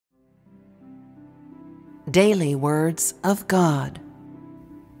Daily Words of God.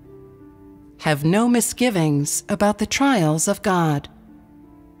 Have no misgivings about the trials of God.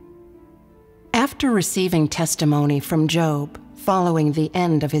 After receiving testimony from Job following the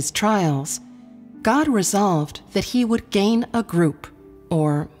end of his trials, God resolved that he would gain a group,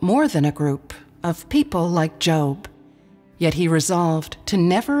 or more than a group, of people like Job. Yet he resolved to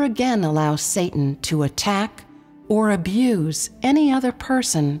never again allow Satan to attack or abuse any other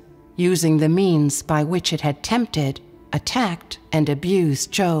person using the means by which it had tempted, attacked, and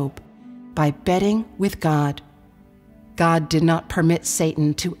abused Job, by betting with God. God did not permit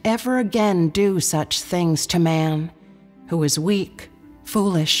Satan to ever again do such things to man, who is weak,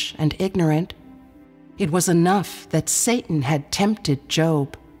 foolish, and ignorant. It was enough that Satan had tempted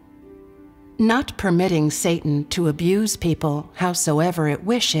Job. Not permitting Satan to abuse people howsoever it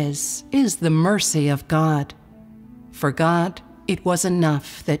wishes is the mercy of God. For God, it was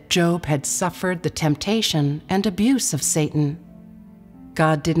enough that Job had suffered the temptation and abuse of Satan.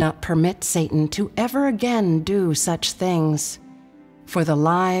 God did not permit Satan to ever again do such things, for the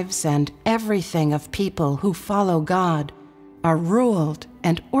lives and everything of people who follow God are ruled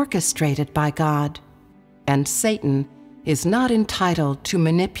and orchestrated by God, and Satan is not entitled to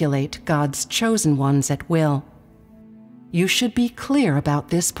manipulate God's chosen ones at will. You should be clear about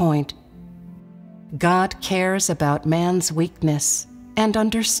this point. God cares about man's weakness and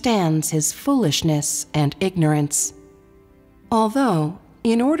understands his foolishness and ignorance. Although,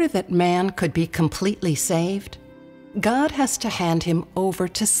 in order that man could be completely saved, God has to hand him over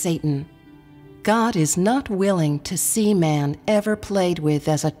to Satan. God is not willing to see man ever played with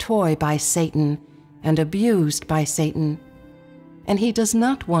as a toy by Satan and abused by Satan, and he does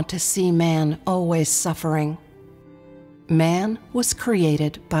not want to see man always suffering. Man was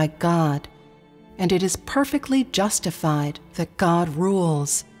created by God, and it is perfectly justified that God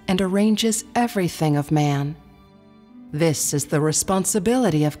rules and arranges everything of man. This is the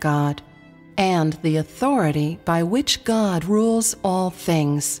responsibility of God and the authority by which God rules all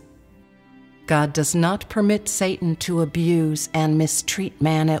things. God does not permit Satan to abuse and mistreat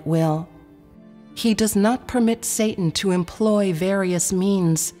man at will. He does not permit Satan to employ various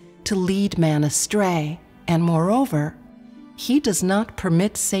means to lead man astray, and moreover, he does not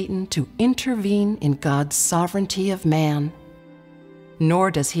permit Satan to intervene in God's sovereignty of man. Nor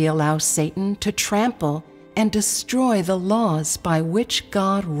does he allow Satan to trample and destroy the laws by which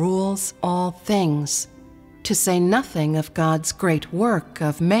God rules all things, to say nothing of God's great work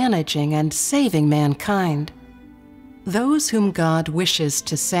of managing and saving mankind. Those whom God wishes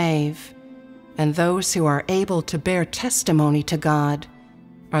to save, and those who are able to bear testimony to God,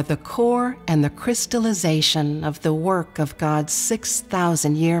 are the core and the crystallization of the work of God's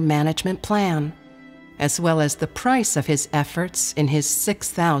 6,000-year management plan, as well as the price of his efforts in his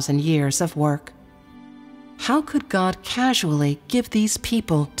 6,000 years of work. How could God casually give these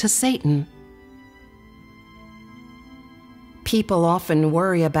people to Satan? People often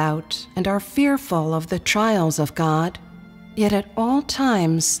worry about and are fearful of the trials of God, yet at all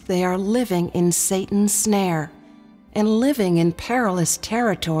times they are living in Satan's snare and living in perilous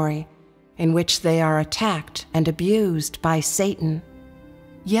territory in which they are attacked and abused by Satan.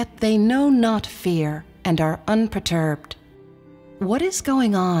 Yet they know not fear and are unperturbed. What is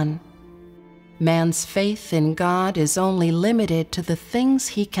going on? Man's faith in God is only limited to the things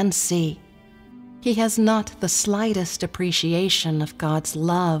he can see. He has not the slightest appreciation of God's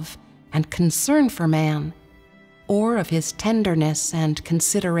love and concern for man, or of his tenderness and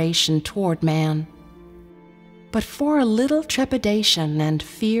consideration toward man. But for a little trepidation and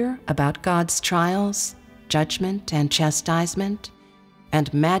fear about God's trials, judgment and chastisement,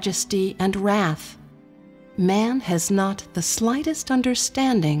 and majesty and wrath, man has not the slightest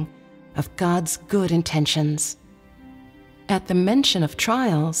understanding of God's good intentions. At the mention of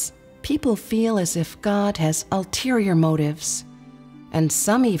trials, people feel as if God has ulterior motives, and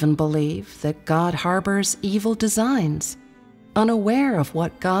some even believe that God harbors evil designs, unaware of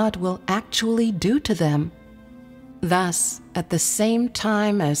what God will actually do to them. Thus, at the same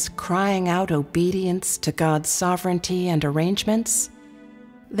time as crying out obedience to God's sovereignty and arrangements,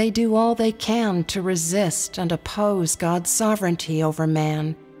 they do all they can to resist and oppose God's sovereignty over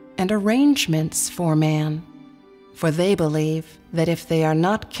man and arrangements for man, for they believe that if they are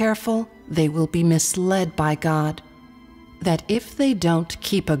not careful, they will be misled by God, that if they don't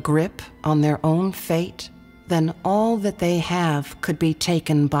keep a grip on their own fate, then all that they have could be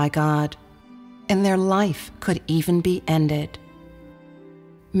taken by God, and their life could even be ended.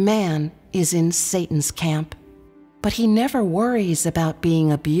 Man is in Satan's camp, but he never worries about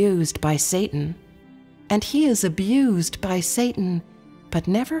being abused by Satan, and he is abused by Satan but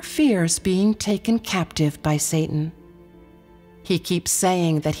never fears being taken captive by Satan. He keeps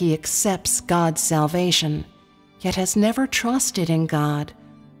saying that he accepts God's salvation, yet has never trusted in God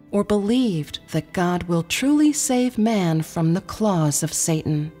or believed that God will truly save man from the claws of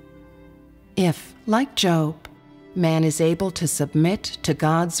Satan. If, like Job, man is able to submit to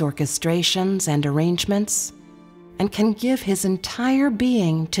God's orchestrations and arrangements, and can give his entire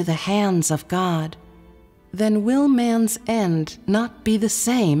being to the hands of God, then will man's end not be the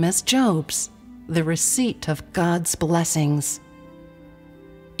same as Job's, the receipt of God's blessings?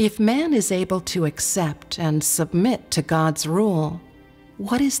 If man is able to accept and submit to God's rule,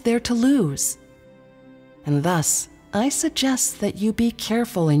 what is there to lose? And thus, I suggest that you be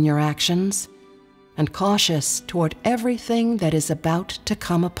careful in your actions and cautious toward everything that is about to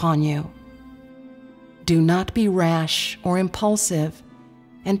come upon you. Do not be rash or impulsive,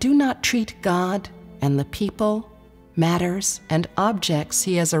 and do not treat God and the people, matters, and objects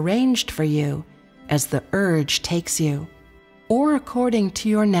He has arranged for you as the urge takes you, or according to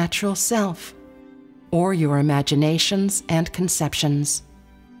your natural self, or your imaginations and conceptions.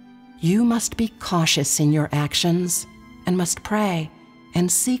 You must be cautious in your actions, and must pray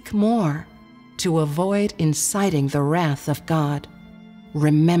and seek more to avoid inciting the wrath of God.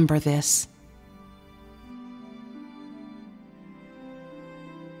 Remember this,